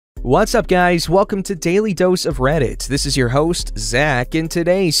What's up, guys? Welcome to Daily Dose of Reddit. This is your host, Zach, and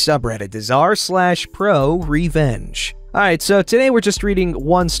today's subreddit is r/ProRevenge. Alright, so today we're just reading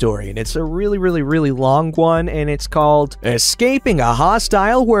one story, and it's a really long one, and it's called Escaping a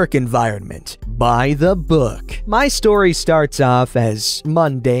Hostile Work Environment by the Book. My story starts off as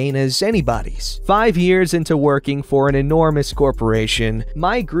mundane as anybody's. 5 years into working for an enormous corporation,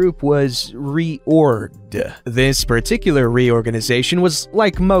 my group was reorged. This particular reorganization was,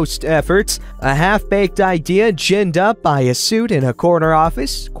 like most efforts, a half-baked idea ginned up by a suit in a corner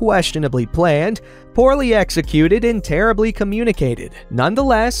office, questionably planned, poorly executed, and terribly communicated.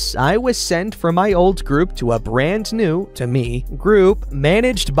 Nonetheless, I was sent from my old group to a brand new, to me, group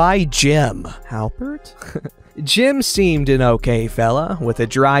managed by Jim. Halpert? Jim seemed an okay fella, with a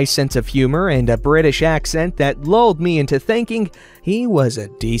dry sense of humor and a British accent that lulled me into thinking he was a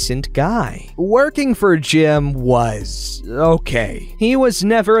decent guy. Working for Jim was okay. He was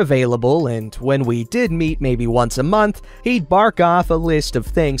never available, and when we did meet maybe once a month, he'd bark off a list of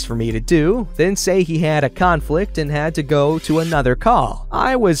things for me to do, then say he had a conflict and had to go to another call.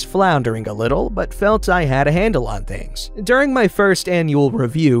 I was floundering a little, but felt I had a handle on things. During my first annual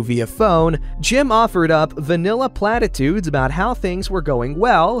review via phone, Jim offered up vanilla platitudes about how things were going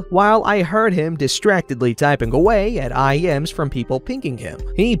well, while I heard him distractedly typing away at IMs from people pinging him.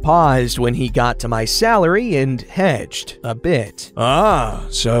 He paused when he got to my salary and hedged a bit.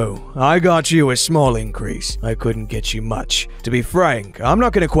 So I got you a small increase. I couldn't get you much. To be frank, I'm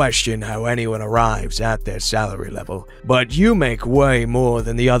not gonna question how anyone arrives at their salary level, but you make way more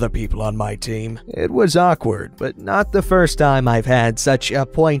than the other people on my team. It was awkward, but not the first time I've had such a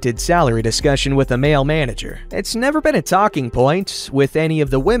pointed salary discussion with a male manager. It's never been a talking point with any of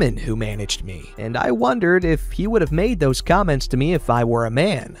the women who managed me, and I wondered if he would have made those comments to me if I were a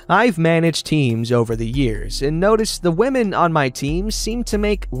man. I've managed teams over the years and noticed the women on my team seem to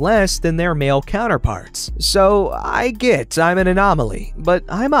make less than their male counterparts. So I get I'm an anomaly, but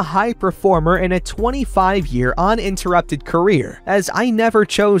I'm a high performer in a 25-year uninterrupted career, as I never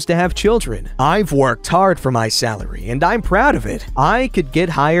chose to have children. I've worked hard for my salary, and I'm proud of it. I could get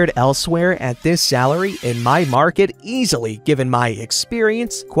hired elsewhere at this salary in my market easily, given my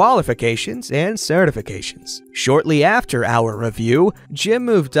experience, qualifications, and certifications. Shortly after our review, Jim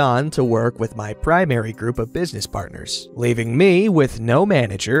moved on to work with my primary group of business partners, leaving me with no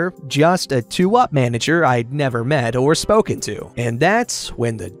manager, just a two-up manager I'd never met or spoken to. And that's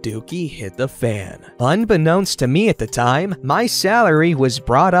when the dookie hit the fan. Unbeknownst to me at the time, my salary was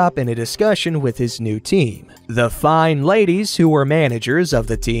brought up in a discussion with his new team. The fine ladies who were managers of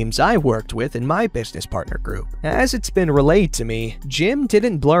the teams I worked with in my business partner group. As it's been relayed to me, Jim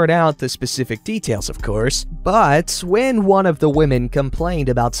didn't blurt out the specific details, of course, but when one of the women complained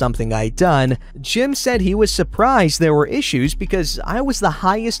about something I'd done, Jim said he was surprised there were issues because I was the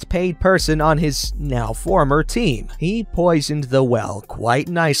highest paid person on his now former team. He poisoned the well quite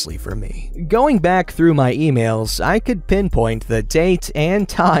nicely for me. Going back through my emails, I could pinpoint the date and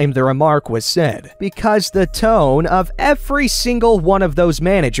time the remark was said, because the tone of every single one of those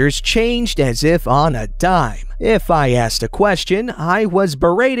managers changed as if on a dime. If I asked a question, I was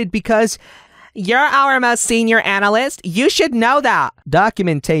berated because "You're our most senior analyst. You should know that."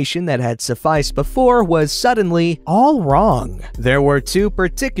 Documentation that had sufficed before was suddenly all wrong. There were two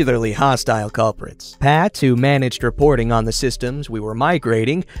particularly hostile culprits. Pat, who managed reporting on the systems we were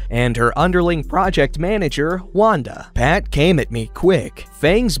migrating, and her underling project manager, Wanda. Pat came at me quick,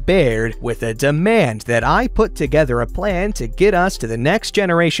 fangs bared, with a demand that I put together a plan to get us to the next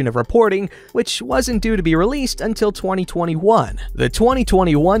generation of reporting, which wasn't due to be released until 2021. The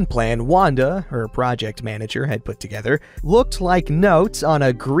 2021 plan Wanda, her project manager, had put together looked like notes on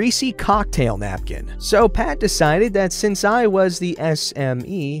a greasy cocktail napkin. So Pat decided that since I was the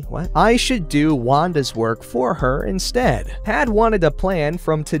SME, I should do Wanda's work for her instead. Pat wanted a plan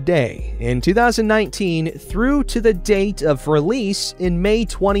from today, in 2019, through to the date of release in May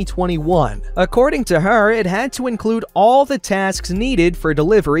 2021. According to her, it had to include all the tasks needed for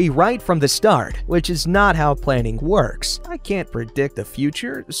delivery right from the start, which is not how planning works. I can't predict the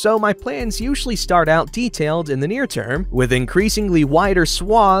future, so my plans usually start out detailed in the near term, with increasingly wider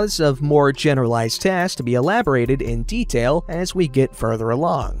swaths of more generalized tasks to be elaborated in detail as we get further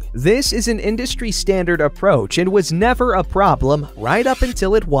along. This is an industry standard approach and was never a problem right up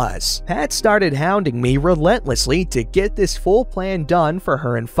until it was. Pat started hounding me relentlessly to get this full plan done for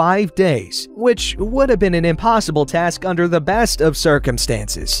her in 5 days, which would have been an impossible task under the best of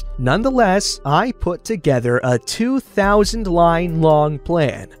circumstances. Nonetheless, I put together a 2,000-line long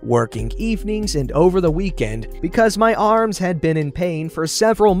plan, working evenings and over the weekend because my arms had been in in pain for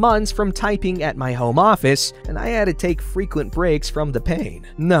several months from typing at my home office, and I had to take frequent breaks from the pain.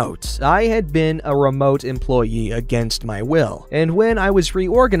 Note, I had been a remote employee against my will, and when I was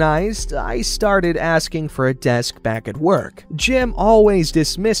reorganized, I started asking for a desk back at work. Jim always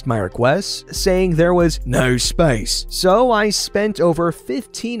dismissed my requests, saying there was no space, so I spent over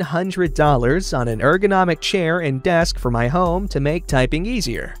 $1,500 on an ergonomic chair and desk for my home to make typing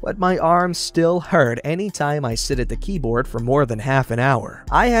easier, but my arms still hurt anytime I sit at the keyboard for more than half an hour.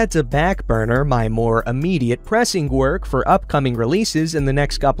 I had to backburner my more immediate pressing work for upcoming releases in the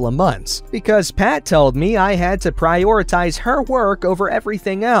next couple of months, because Pat told me I had to prioritize her work over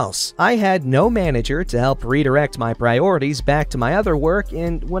everything else. I had no manager to help redirect my priorities back to my other work,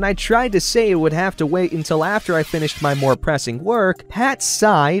 and when I tried to say it would have to wait until after I finished my more pressing work, Pat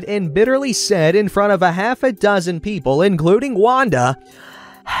sighed and bitterly said in front of a half a dozen people, including Wanda,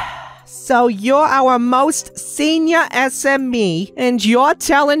 "So you're our most senior SME, and you're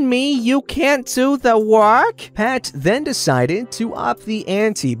telling me you can't do the work?" Pat then decided to up the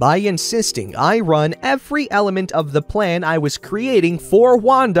ante by insisting I run every element of the plan I was creating for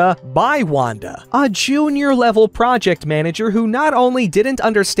Wanda by Wanda, a junior-level project manager who not only didn't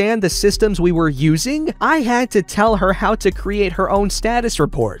understand the systems we were using, I had to tell her how to create her own status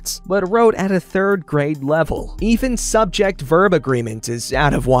reports, but wrote at a third-grade level. Even subject-verb agreement is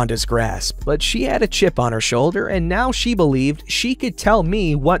out of Wanda's grasp. But she had a chip on her shoulder, and now she believed she could tell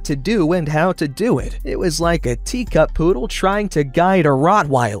me what to do and how to do it. It was like a teacup poodle trying to guide a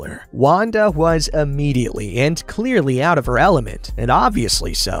Rottweiler. Wanda was immediately and clearly out of her element, and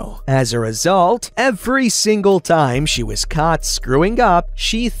obviously so. As a result, every single time she was caught screwing up,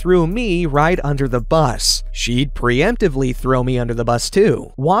 she threw me right under the bus. She'd preemptively throw me under the bus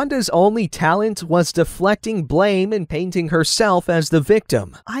too. Wanda's only talent was deflecting blame and painting herself as the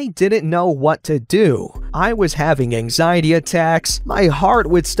victim. I didn't know what to do. I was having anxiety attacks. My heart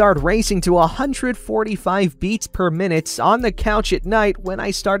would start racing to 145 beats per minute on the couch at night when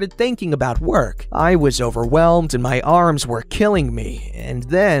I started thinking about work. I was overwhelmed and my arms were killing me. And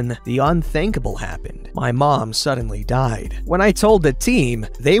then the unthinkable happened. My mom suddenly died. When I told the team,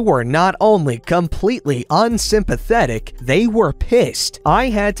 they were not only completely unsympathetic, they were pissed. I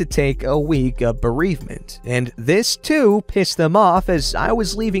had to take a week of bereavement, and this too pissed them off as I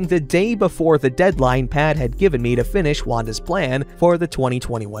was leaving the day before the deadline Pat had given me to finish Wanda's plan for the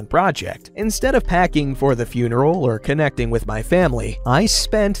 2021 project. Instead of packing for the funeral or connecting with my family, I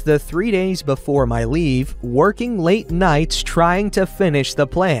spent the 3 days before my leave working late nights trying to finish the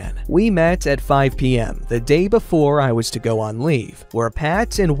plan. We met at 5 p.m. the day before I was to go on leave, where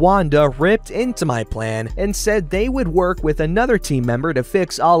Pat and Wanda ripped into my plan and said they would work with another team member to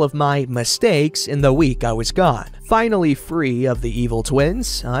fix all of my mistakes in the week I was gone. Finally free of the evil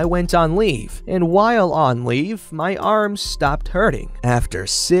twins, I went on leave, and while on leave, my arms stopped hurting. After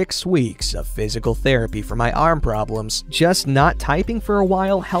 6 weeks of physical therapy for my arm problems, just not typing for a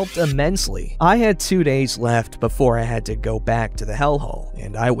while helped immensely. I had 2 days left before I had to go back to the hellhole,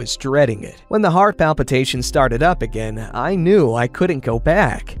 and I was dreading it. When the heart palpitations started up again, I knew I couldn't go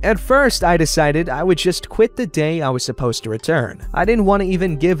back. At first, I decided I would just quit the day I was supposed to return. I didn't want to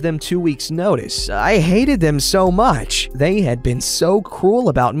even give them 2 weeks' notice. I hated them so much. They had been so cruel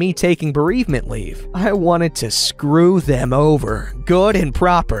about me taking bereavement leave. I wanted to screw them over, good and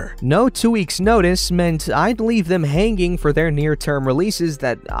proper. No 2 weeks' notice meant I'd leave them hanging for their near-term releases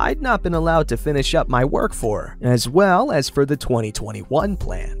that I'd not been allowed to finish up my work for, as well as for the 2021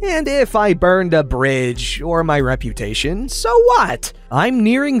 plan. And if I burned a bridge or my reputation, so what? I'm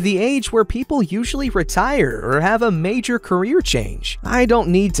nearing the age where people usually retire or have a major career change. I don't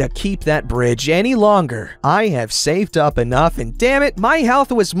need to keep that bridge any longer. I have saved up enough, and damn it, my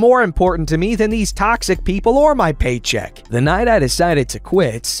health was more important to me than these toxic people or my paycheck. The night I decided to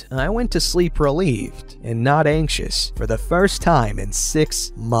quit, I went to sleep relieved and not anxious for the first time in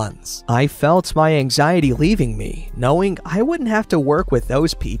 6 months. I felt my anxiety leaving me, knowing I wouldn't have to work with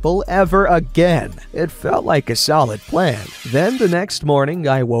those people ever again. It felt like a solid plan. Then the next morning,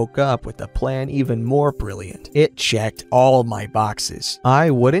 I woke up with a plan even more brilliant. It checked all my boxes.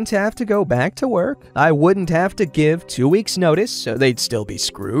 I wouldn't have to go back to work. I wouldn't have to give 2 weeks notice so they'd still be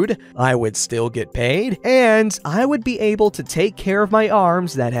screwed. I would still get paid, and I would be able to take care of my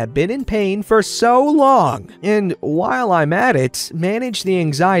arms that have been in pain for so long. And while I'm at it, manage the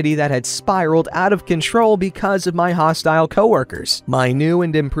anxiety that had spiraled out of control because of my hostile coworkers. My new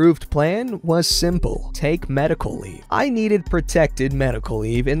and improved plan was simple. Take medical leave. I needed protected medical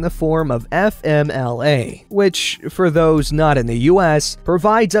leave in the form of FMLA, which, for those not in the US,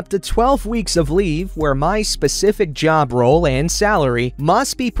 provides up to 12 weeks of leave where my specific job role and salary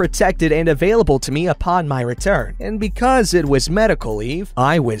must be protected and available to me upon my return. And because it was medical leave,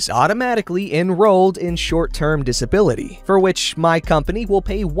 I was automatically enrolled in short-term disability, for which my company will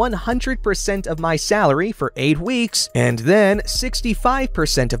pay 100% of my salary for 8 weeks, and then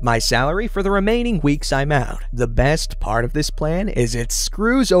 65% of my salary for the remaining weeks I'm out. The best part of this plan is it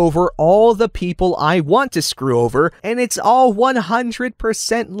screws over all the people I want to screw over, and it's all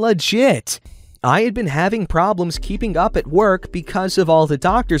 100% legit. I had been having problems keeping up at work because of all the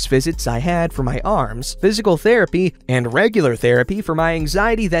doctor's visits I had for my arms, physical therapy, and regular therapy for my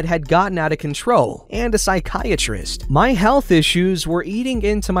anxiety that had gotten out of control, and a psychiatrist. My health issues were eating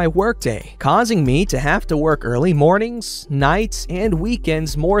into my workday, causing me to have to work early mornings, nights, and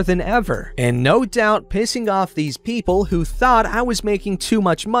weekends more than ever, and no doubt pissing off these people who thought I was making too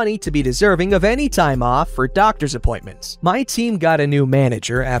much money to be deserving of any time off for doctor's appointments. My team got a new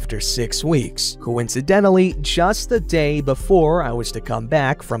manager after 6 weeks. Coincidentally, just the day before I was to come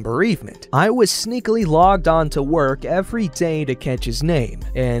back from bereavement. I was sneakily logged on to work every day to catch his name,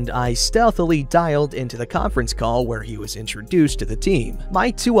 and I stealthily dialed into the conference call where he was introduced to the team.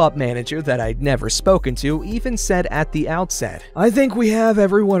 My 2-up manager that I'd never spoken to even said at the outset, "I think we have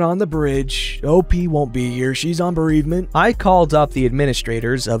everyone on the bridge. OP won't be here, she's on bereavement." I called up the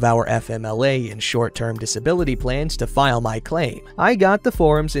administrators of our FMLA and short-term disability plans to file my claim. I got the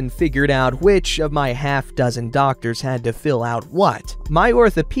forms and figured out which of my half-dozen doctors had to fill out what. My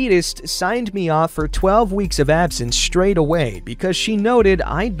orthopedist signed me off for 12 weeks of absence straight away because she noted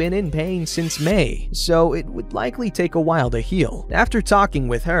I'd been in pain since May, so it would likely take a while to heal. After talking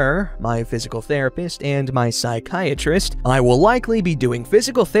with her, my physical therapist, and my psychiatrist, I will likely be doing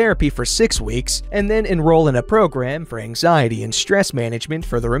physical therapy for 6 weeks and then enroll in a program for anxiety and stress management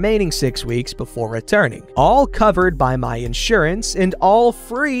for the remaining 6 weeks before returning. All covered by my insurance and all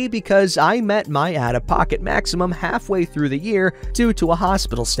free because I met my out-of-pocket maximum halfway through the year due to a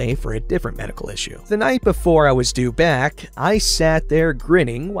hospital stay for a different medical issue. The night before I was due back, I sat there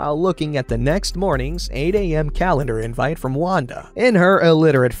grinning while looking at the next morning's 8 a.m. calendar invite from Wanda. In her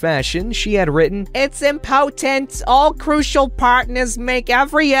illiterate fashion, she had written, "It's important. All crucial partners make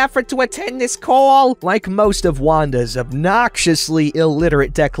every effort to attend this call." Like most of Wanda's obnoxiously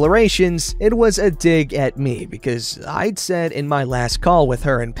illiterate declarations, it was a dig at me because I'd said in my last call with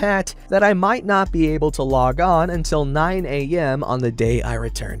her and Pat that I might not be able to log on until 9 a.m. on the day I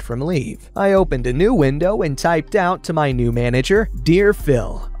returned from leave. I opened a new window and typed out to my new manager, "Dear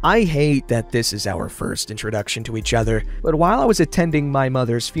Phil, I hate that this is our first introduction to each other, but while I was attending my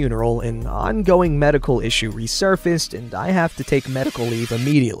mother's funeral, an ongoing medical issue resurfaced and I have to take medical leave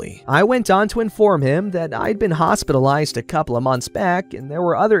immediately. I went on to inform him that I'd been hospitalized a couple of months back and there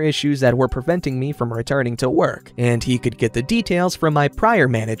were other issues that were preventing me from returning to work, and he could get the details from my prior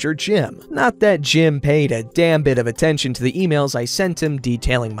manager, Jim. Not that Jim paid a damn bit of attention to the emails I sent him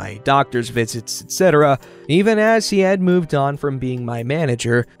detailing my doctor's visits, etc., even as he had moved on from being my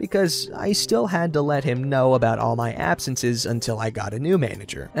manager, because I still had to let him know about all my absences until I got a new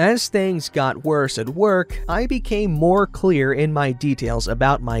manager. As things got worse at work, I became more clear in my details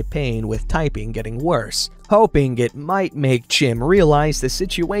about my pain with typing getting worse, hoping it might make Jim realize the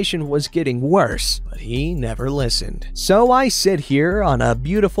situation was getting worse, but he never listened. So I sit here on a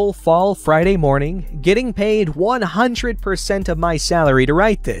beautiful fall Friday morning, getting paid 100% of my salary to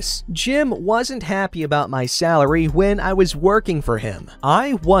write this. Jim wasn't happy about my salary when I was working for him.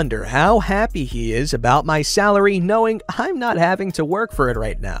 I wonder how happy he is about my salary knowing I'm not having to work for it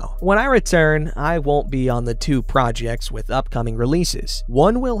right now. When I return, I won't be on the 2 projects with upcoming releases.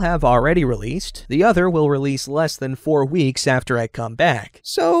 One will have already released, the other will release less than 4 weeks after I come back.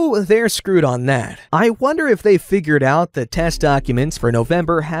 So they're screwed on that. I wonder if they figured out the test documents for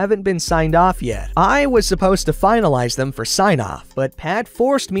November haven't been signed off yet. I was supposed to finalize them for sign-off, but Pat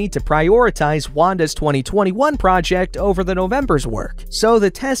forced me to prioritize Wanda's 2021 project over the November's work. So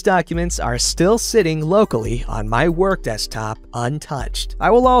the test documents are still sitting locally on my work desktop untouched. I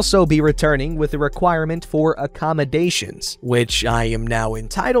will also be returning with a requirement for accommodations, which I am now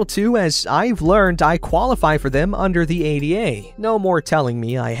entitled to as I've learned I qualify for them under the ADA. No more telling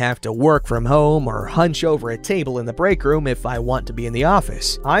me I have to work from home or hunch over a table in the break room if I want to be in the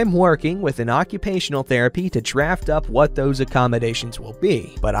office. I'm working with an occupational therapy to draft up what those accommodations will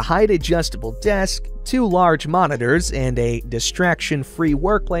be, but a height adjustable desk, 2 large monitors, and a distraction-free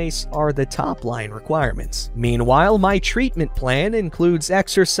workplace are the top-line requirements. Meanwhile, my treatment plan includes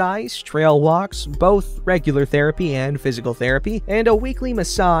exercise, trail walks, both regular therapy and physical therapy, and a weekly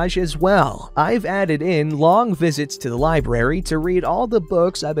massage as well. I've added in long visits to the library to read all the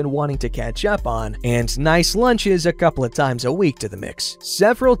books I've been wanting to catch up on, and nice lunches a couple of times a week to the mix.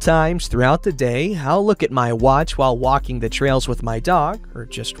 Several times throughout the day, I'll look at my watch while walking the trails with my dog, or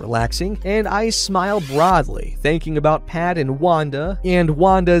just relaxing, and I smile broadly, thinking about Pat and Wanda, and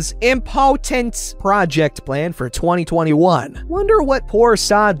Wanda's important project plan for 2021. Wonder what poor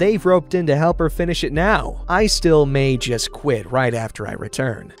sod they've roped in to help her finish it now. I still may just quit right after I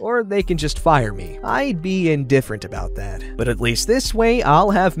return, or they can just fire me. I'd be indifferent about that, but at least this way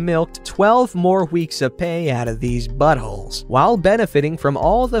I'll have milked 12 more weeks of pay out of these buttholes, while benefiting from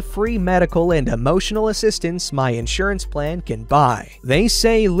all the free medical and emotional assistance my insurance plan can buy. They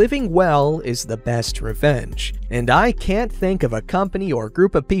say living well is the best revenge, and I can't think of a company or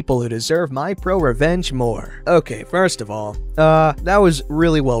group of people who deserve my ProRevenge more. Okay, first of all, that was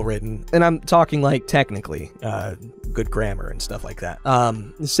really well written, and I'm talking like technically, good grammar and stuff like that.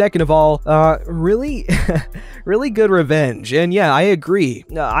 Second of all, really, really good revenge, and yeah, I agree.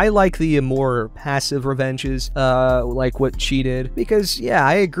 I like the more passive revenges, like what she did, because yeah,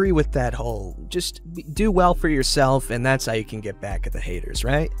 I agree with that whole, just do well for yourself, and that's how you can get back at the haters,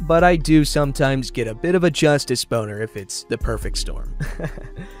 right? But I do sometimes get a bit of a justice boner if it's the perfect storm.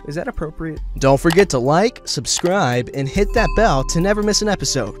 Is that appropriate? Don't forget to like, subscribe, and hit that bell to never miss an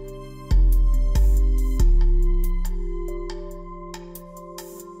episode.